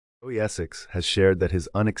Essex has shared that his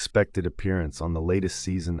unexpected appearance on the latest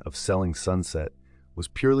season of Selling Sunset was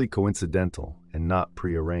purely coincidental and not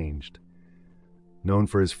prearranged. Known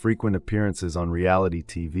for his frequent appearances on reality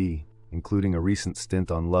TV, including a recent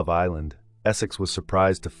stint on Love Island, Essex was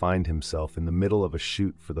surprised to find himself in the middle of a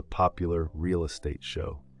shoot for the popular real estate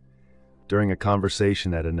show. During a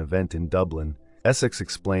conversation at an event in Dublin, Essex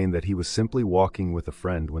explained that he was simply walking with a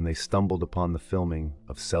friend when they stumbled upon the filming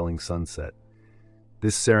of Selling Sunset.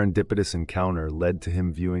 This serendipitous encounter led to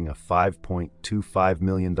him viewing a $5.25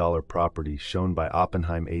 million property shown by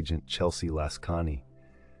Oppenheim agent Chelsea Lascani.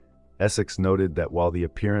 Essex noted that while the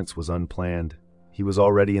appearance was unplanned, he was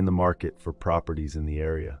already in the market for properties in the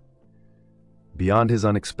area. Beyond his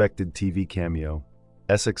unexpected TV cameo,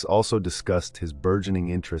 Essex also discussed his burgeoning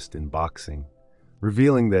interest in boxing,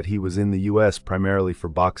 revealing that he was in the U.S. primarily for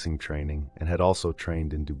boxing training and had also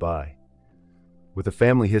trained in Dubai. With a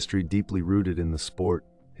family history deeply rooted in the sport,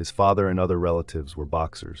 his father and other relatives were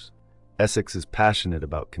boxers. Essex is passionate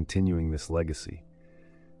about continuing this legacy.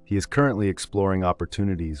 He is currently exploring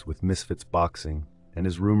opportunities with Misfits Boxing and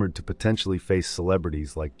is rumored to potentially face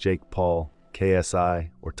celebrities like Jake Paul, KSI,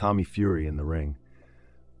 or Tommy Fury in the ring,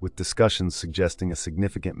 with discussions suggesting a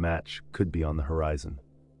significant match could be on the horizon.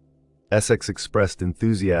 Essex expressed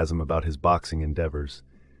enthusiasm about his boxing endeavors,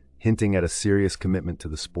 hinting at a serious commitment to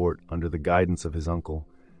the sport under the guidance of his uncle,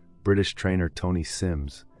 British trainer Tony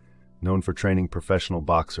Sims, known for training professional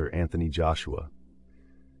boxer Anthony Joshua.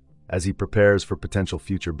 As he prepares for potential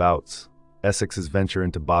future bouts, Essex's venture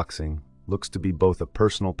into boxing looks to be both a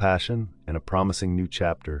personal passion and a promising new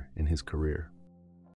chapter in his career.